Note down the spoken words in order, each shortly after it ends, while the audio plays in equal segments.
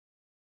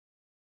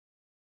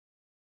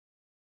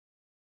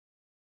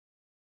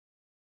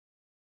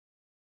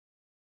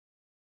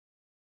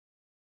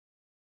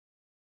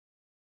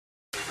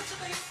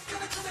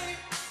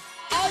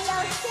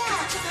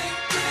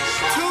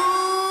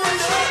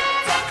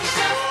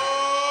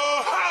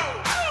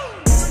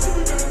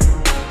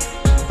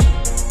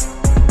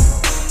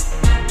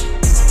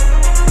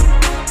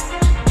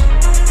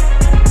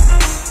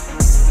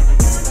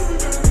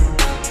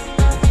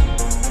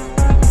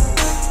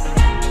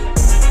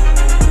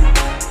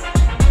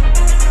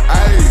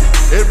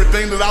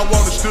Everything that I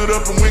wanted, stood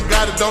up and went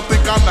got it. Don't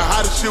think I'm the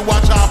hottest shit,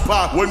 watch how I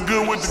pop. Wasn't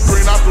good with the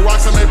green, off the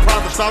rocks, I made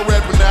profit. Start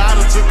rapping now, I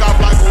done took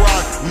off like a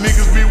rock.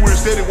 Niggas be weird,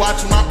 steady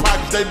watching my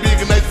pockets. They big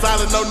and they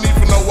solid, no need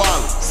for no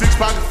wallet. 6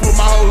 pockets full,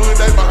 my whole hood,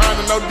 they behind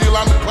it. No deal,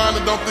 I'm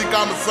declining, don't think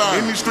I'm a sign.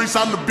 In these streets,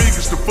 I'm the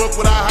biggest, the fuck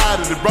would I hide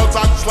it? If bro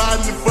talking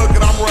sliding, then fuck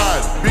it, I'm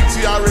riding. Big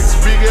TRX,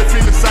 big F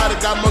inside it,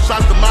 got more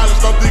shots than mileage,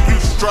 don't think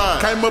you should try.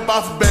 Came up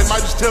off the bat,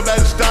 might just tell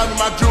that it's down to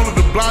my jeweler,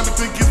 the blind, and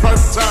think it's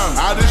perfect time.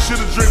 All this shit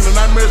is dreaming, the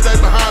nightmares they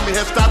behind me.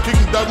 Had stopped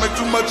kicking dogs, make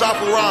too much off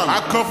a rhyme. I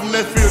come from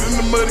that field, in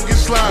the mud and get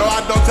slime. No, I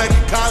don't take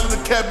it kindly,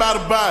 the cat by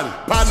the body.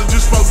 Partner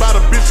just spoke about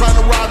a bitch trying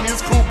to rob me,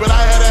 it's cool, but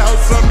I had that hoe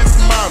son, it's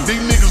mom.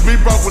 These niggas be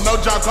broke with no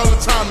job, call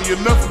it Tommy.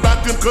 Enough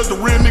about them, cause the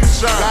real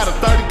niggas shine. Got a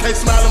 30K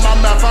smile in my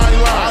mouth, I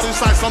ain't lying. All this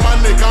ice on my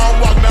neck, I don't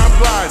walk down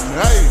gliding.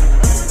 Hey,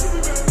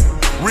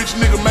 rich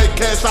nigga make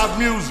cash off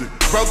music.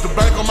 Broke the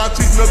bank on my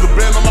teeth, another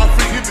band on my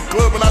feet. Hit the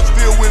club and I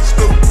still went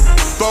stupid.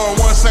 Throwing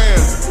one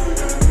sand,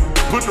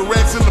 put the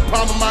racks in the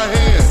palm of my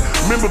hand.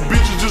 Remember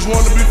bitches just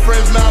wanna be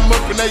friends, now I'm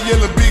up and they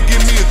yelling big,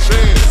 give me a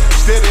chance.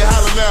 Steady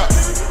hollering out,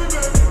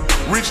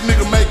 rich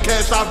nigga make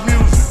cash off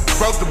music.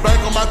 Broke the bank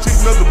on my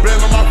teeth, another band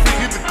on my feet.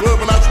 Hit the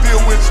club and I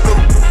still went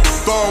stupid.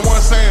 Throwing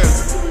one sand,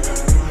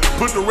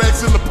 put the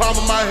racks in the palm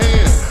of my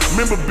hand.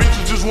 Remember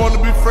bitches just wanna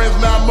be friends,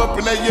 now I'm up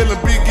and they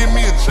yelling big, give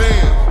me a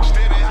chance.